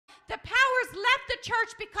The power's left the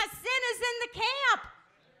church because sin is in the camp.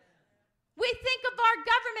 We think of our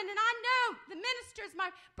government, and I know the ministers, my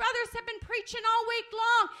brothers have been preaching all week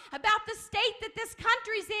long about the state that this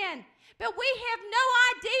country's in. But we have no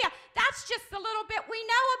idea. That's just the little bit we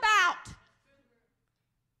know about.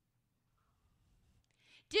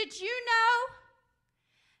 Did you know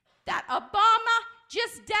that Obama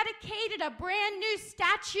just dedicated a brand new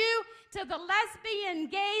statue to the lesbian,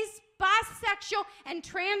 gays, bisexual, and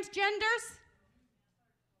transgenders?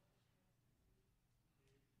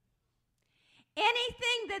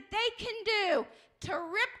 Anything that they can do to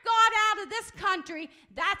rip God out of this country,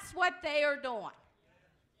 that's what they are doing.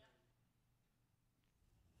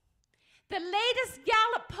 The latest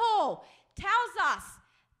Gallup poll tells us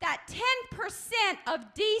that 10%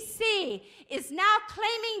 of D.C. is now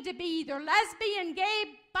claiming to be either lesbian, gay,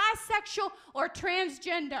 bisexual, or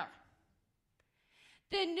transgender.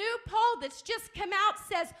 The new poll that's just come out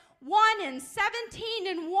says 1 in 17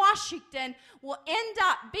 in Washington will end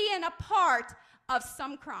up being a part of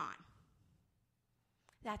some crime.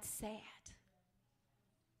 That's sad.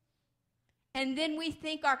 And then we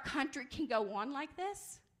think our country can go on like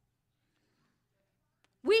this?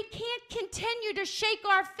 We can't continue to shake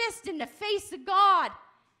our fist in the face of God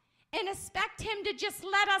and expect him to just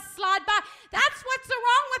let us slide by. That's what's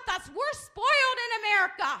wrong with us. We're spoiled in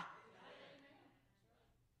America.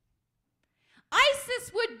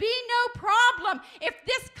 ISIS would be no problem if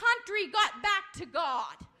this country got back to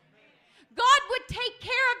God. God would take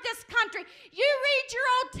care of this country. You read your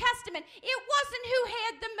Old Testament. It wasn't who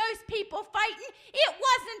had the most people fighting. It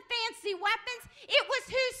wasn't fancy weapons. It was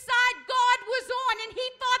whose side God was on, and he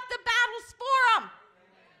fought the battles for them.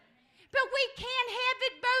 But we can't have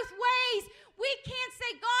it both ways. We can't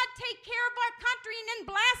say, God, take care of our country, and then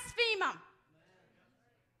blaspheme him.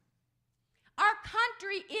 Our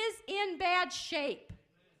country is in bad shape.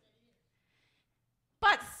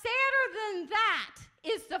 But sadder than that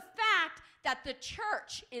is the fact that the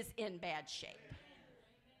church is in bad shape.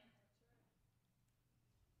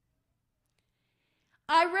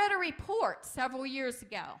 I read a report several years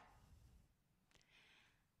ago.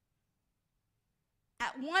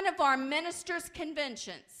 At one of our ministers'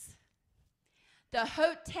 conventions, the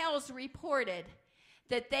hotels reported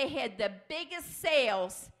that they had the biggest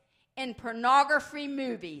sales in pornography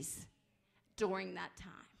movies during that time.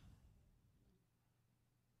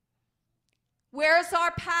 Where's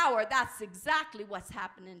our power? That's exactly what's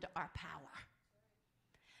happening to our power.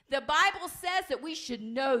 The Bible says that we should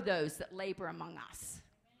know those that labor among us.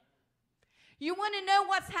 You want to know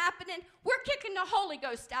what's happening? We're kicking the Holy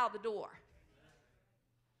Ghost out of the door.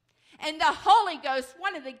 And the Holy Ghost,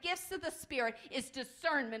 one of the gifts of the Spirit, is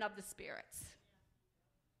discernment of the spirits.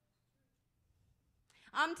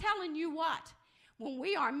 I'm telling you what, when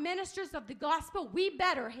we are ministers of the gospel, we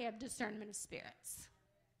better have discernment of spirits.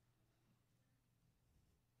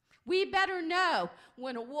 We better know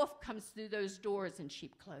when a wolf comes through those doors in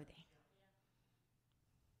sheep clothing.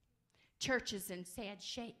 Church is in sad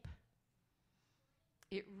shape.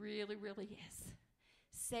 It really, really is.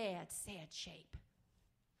 Sad, sad shape.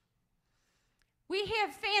 We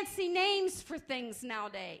have fancy names for things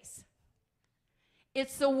nowadays.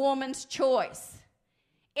 It's a woman's choice.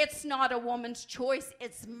 It's not a woman's choice.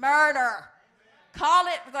 It's murder. Call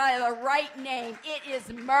it by the right name. It is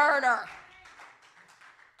murder.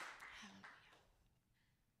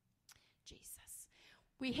 Jesus.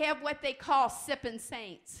 We have what they call sipping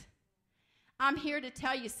saints. I'm here to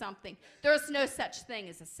tell you something. There's no such thing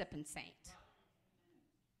as a sipping saint.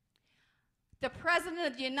 The President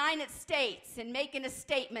of the United States, in making a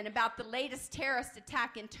statement about the latest terrorist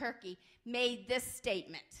attack in Turkey, made this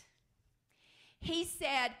statement. He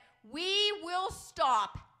said, "We will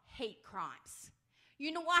stop hate crimes."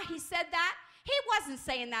 You know why he said that? He wasn't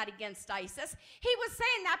saying that against ISIS. He was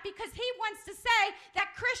saying that because he wants to say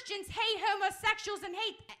that Christians hate homosexuals and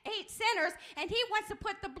hate sinners, and he wants to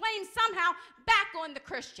put the blame somehow back on the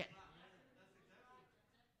Christian.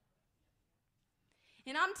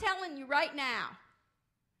 And I'm telling you right now,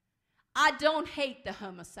 I don't hate the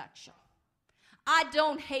homosexual. I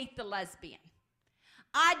don't hate the lesbian.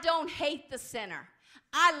 I don't hate the sinner.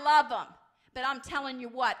 I love them. But I'm telling you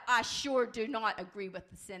what, I sure do not agree with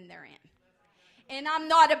the sin they're in. And I'm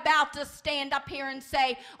not about to stand up here and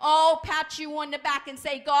say, oh, pat you on the back and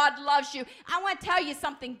say, God loves you. I want to tell you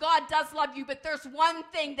something. God does love you, but there's one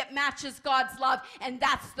thing that matches God's love, and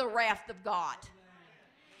that's the wrath of God.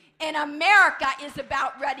 And America is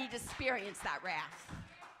about ready to experience that wrath.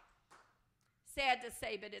 Sad to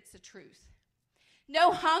say, but it's the truth.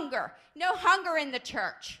 No hunger in the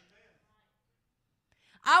church.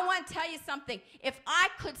 I want to tell you something. If I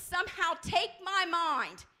could somehow take my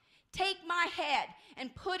mind, take my head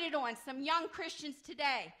and put it on some young Christians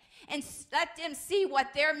today and let them see what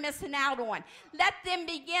they're missing out on. Let them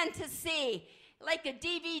begin to see, like a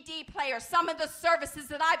DVD player, some of the services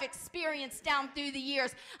that I've experienced down through the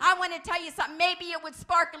years. I want to tell you something. Maybe it would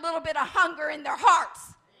spark a little bit of hunger in their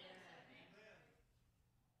hearts.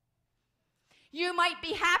 You might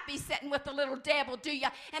be happy sitting with a little dabble, do you,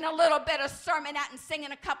 and a little bit of sermonette and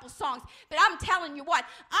singing a couple songs. But I'm telling you what,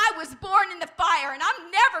 I was born in the fire, and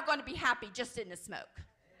I'm never going to be happy just in the smoke.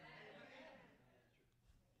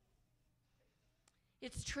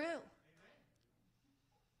 It's true.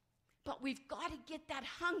 But we've got to get that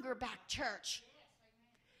hunger back, church.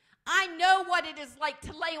 I know what it is like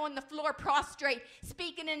to lay on the floor prostrate,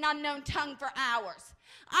 speaking in an unknown tongue for hours.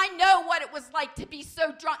 I know what it was like to be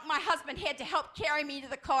so drunk my husband had to help carry me to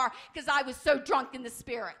the car because I was so drunk in the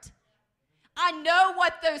spirit. I know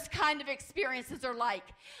what those kind of experiences are like.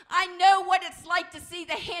 I know what it's like to see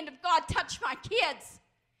the hand of God touch my kids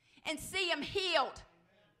and see them healed.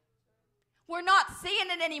 We're not seeing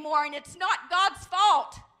it anymore, and it's not God's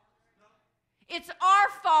fault. It's our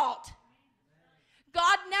fault.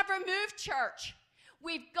 God never moved, church.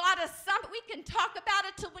 We've got to, we can talk about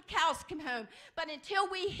it till the cows come home, but until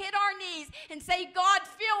we hit our knees and say, God,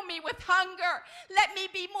 fill me with hunger. Let me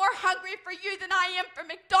be more hungry for you than I am for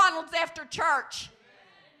McDonald's after church.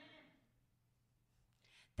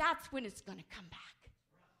 That's when it's going to come back.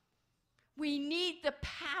 We need the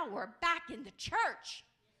power back in the church.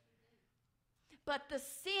 But the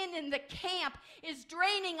sin in the camp is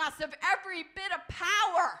draining us of every bit of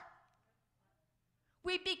power.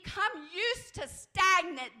 We become used to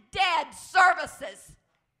stagnant, dead services.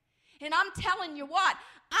 And I'm telling you what,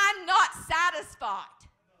 I'm not satisfied.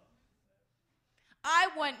 I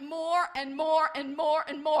want more and more and more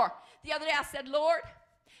and more. The other day I said, Lord,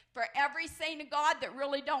 for every saint of God that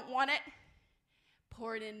really don't want it,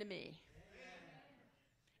 pour it into me.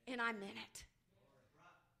 And I meant it.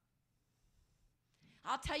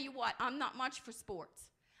 I'll tell you what, I'm not much for sports.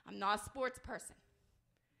 I'm not a sports person.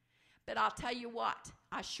 But I'll tell you what,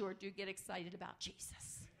 I sure do get excited about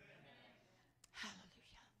Jesus.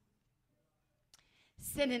 Hallelujah.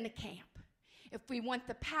 Sin in the camp. If we want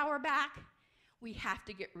the power back, we have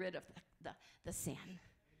to get rid of the sin.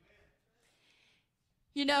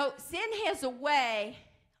 You know, sin has a way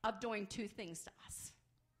of doing two things to us.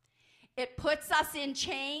 It puts us in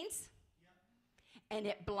chains, and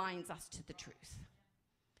it blinds us to the truth.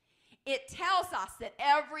 It tells us that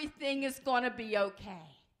everything is going to be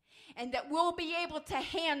okay, and that we'll be able to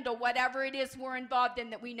handle whatever it is we're involved in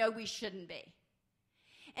that we know we shouldn't be.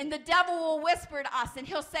 And the devil will whisper to us, and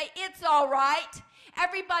he'll say, it's all right.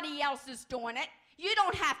 Everybody else is doing it. You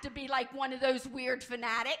don't have to be like one of those weird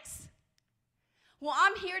fanatics. Well,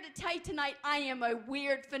 I'm here to tell you tonight, I am a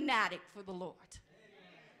weird fanatic for the Lord.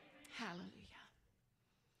 Hallelujah.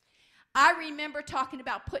 I remember talking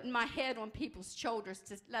about putting my head on people's shoulders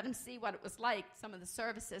to let them see what it was like, some of the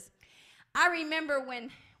services. I remember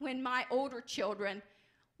when my older children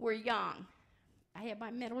were young. I have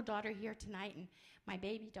my middle daughter here tonight and my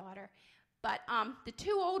baby daughter. But the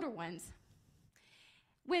two older ones,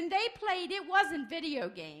 when they played, it wasn't video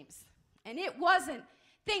games. And it wasn't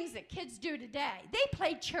things that kids do today. They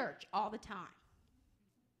played church all the time.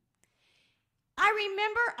 I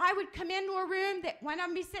remember I would come into a room that one of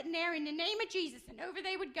them be sitting there in the name of Jesus, and over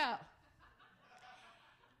they would go.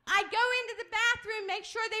 I'd go into the bathroom, make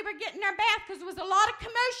sure they were getting their bath, because there was a lot of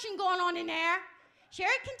commotion going on in there.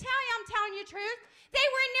 Sherry can tell you I'm telling you the truth. They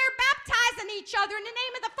were in there baptizing each other in the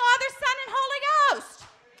name of the Father, Son, and Holy Ghost.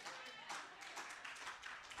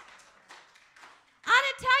 I'm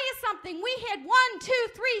going to tell you something. We had 1, 2,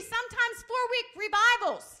 3, sometimes 4-week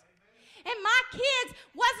revivals. And my kids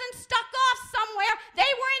wasn't stuck off somewhere. They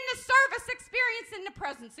were in the service experiencing the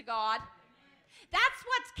presence of God. That's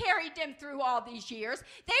what's carried them through all these years.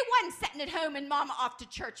 They wasn't sitting at home and mama off to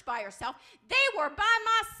church by herself. They were by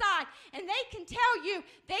my side. And they can tell you,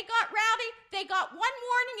 they got rowdy, they got one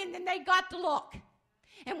warning, and then they got the look.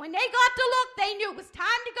 And when they got the look, they knew it was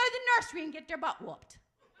time to go to the nursery and get their butt whooped.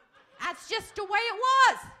 That's just the way it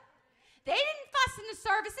was. They didn't fuss in the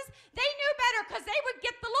services. They knew better because they would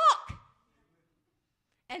get the look.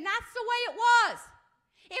 And that's the way it was.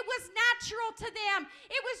 It was natural to them.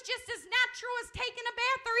 It was just as natural as taking a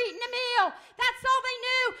bath or eating a meal. That's all they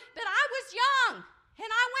knew. But I was young, and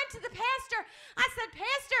I went to the pastor. I said,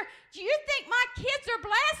 Pastor, do you think my kids are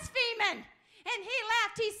blaspheming? And he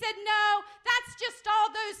laughed. He said, no, that's just all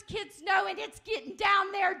those kids know, and it's getting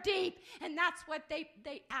down there deep. And that's what they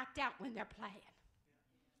act out when they're playing.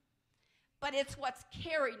 But it's what's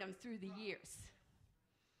carried them through the years.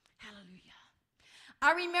 Hallelujah.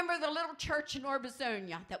 I remember the little church in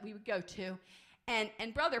Orbazonia that we would go to,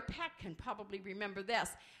 and Brother Peck can probably remember this.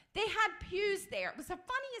 They had pews there. It was the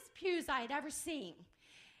funniest pews I had ever seen.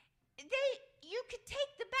 You could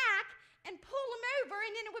take the back and pull them over,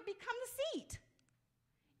 and then it would become the seat.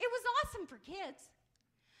 It was awesome for kids.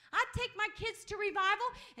 I'd take my kids to revival,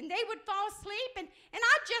 and they would fall asleep, and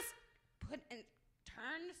I'd just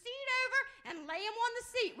turn the seat over and lay them on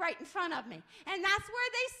the seat right in front of me. And that's where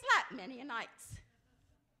they slept many a nights.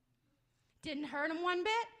 Didn't hurt them one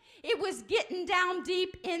bit. It was getting down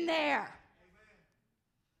deep in there. Amen.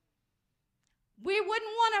 We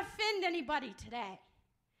wouldn't want to offend anybody today.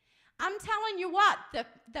 I'm telling you what, the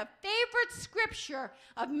favorite scripture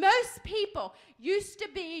of most people used to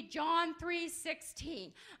be John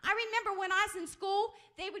 3:16. I remember when I was in school,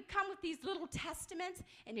 they would come with these little testaments,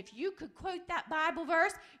 and if you could quote that Bible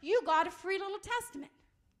verse, you got a free little testament.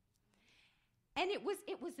 And it was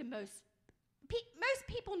the most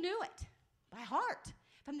people knew it by heart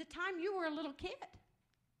from the time you were a little kid.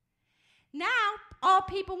 Now, all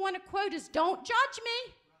people want to quote is, "Don't judge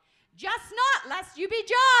me. Just not, lest you be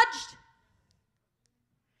judged."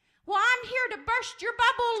 Well, I'm here to burst your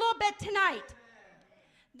bubble a little bit tonight.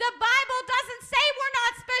 The Bible doesn't say we're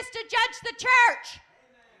not supposed to judge the church.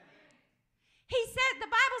 The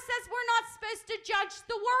Bible says we're not supposed to judge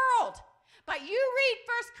the world. But you read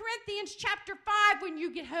 1 Corinthians chapter 5 when you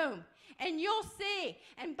get home, and you'll see.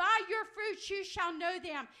 And by your fruits you shall know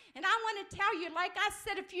them. And I want to tell you, like I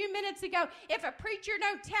said a few minutes ago, if a preacher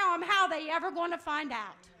don't tell them, how they ever going to find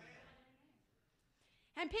out?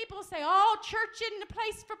 And people say, "Oh, church isn't a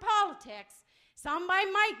place for politics."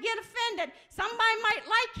 Somebody might get offended. Somebody might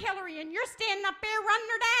like Hillary, and you're standing up there running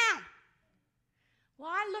her down.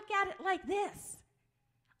 Well, I look at it like this.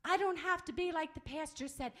 I don't have to be, like the pastor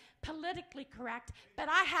said, politically correct, but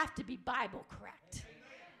I have to be Bible correct.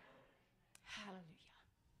 Hallelujah.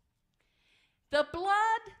 The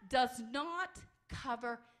blood does not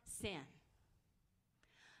cover sin.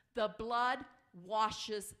 The blood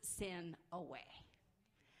washes sin away.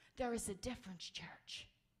 There is a difference, church.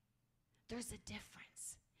 There's a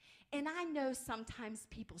difference. And I know sometimes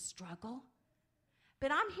people struggle,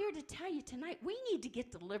 but I'm here to tell you tonight, we need to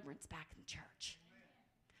get deliverance back in church.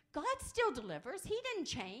 God still delivers. He didn't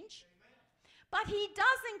change. But he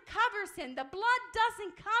doesn't cover sin. The blood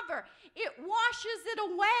doesn't cover. It washes it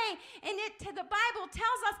away. And the Bible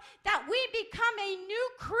tells us that we become a new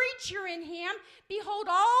creature in him. Behold,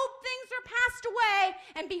 all things are passed away,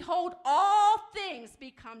 and behold, all things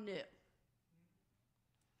become new.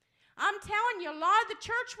 I'm telling you, a lot of the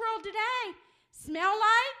church world today smell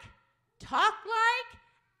like, talk like,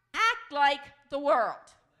 act like the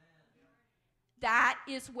world. That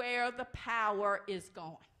is where the power is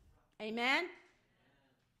going. Amen?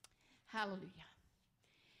 Hallelujah.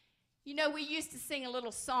 You know, we used to sing a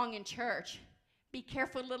little song in church. Be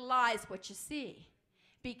careful, little eyes, what you see.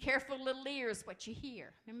 Be careful, little ears, what you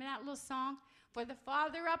hear. Remember that little song? For the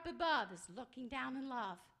Father up above is looking down in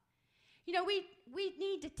love. You know, we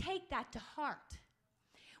need to take that to heart.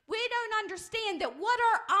 We don't understand that what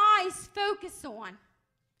our eyes focus on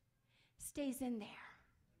stays in there.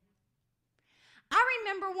 I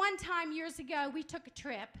remember one time years ago, we took a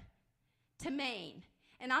trip to Maine.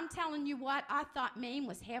 And I'm telling you what, I thought Maine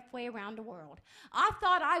was halfway around the world. I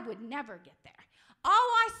thought I would never get there. All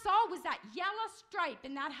I saw was that yellow stripe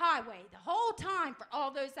in that highway the whole time for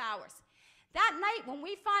all those hours. That night when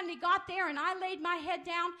we finally got there and I laid my head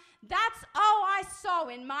down, that's all I saw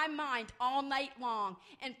in my mind all night long.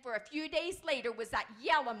 And for a few days later was that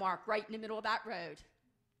yellow mark right in the middle of that road.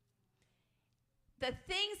 The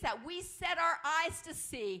things that we set our eyes to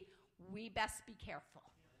see, we best be careful.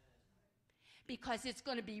 Because it's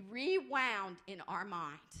going to be rewound in our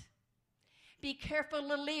mind. Be careful,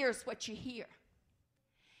 little ears, what you hear.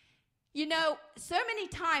 You know, so many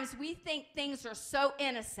times we think things are so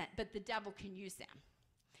innocent, but the devil can use them.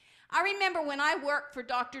 I remember when I worked for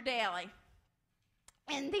Dr. Daly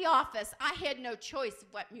in the office, I had no choice of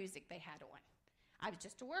what music they had on. I was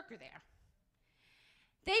just a worker there.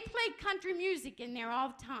 They played country music in there all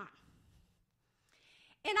the time.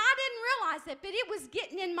 And I didn't realize it, but it was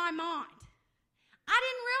getting in my mind. I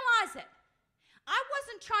didn't realize it. I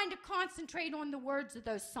wasn't trying to concentrate on the words of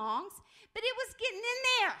those songs, but it was getting in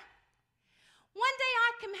there. One day I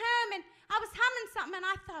came home and I was humming something and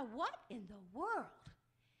I thought, what in the world?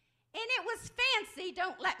 And it was fancy,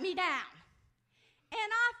 Don't Let Me Down. And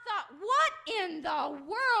I thought, what in the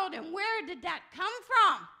world and where did that come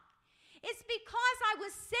from? It's because I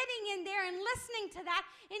was sitting in there and listening to that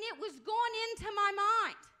and it was going into my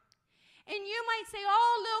mind. And you might say,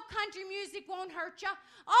 oh, little country music won't hurt you.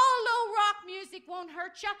 Oh, little rock music won't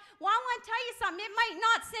hurt you. Well, I want to tell you something. It might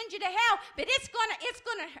not send you to hell, but it's gonna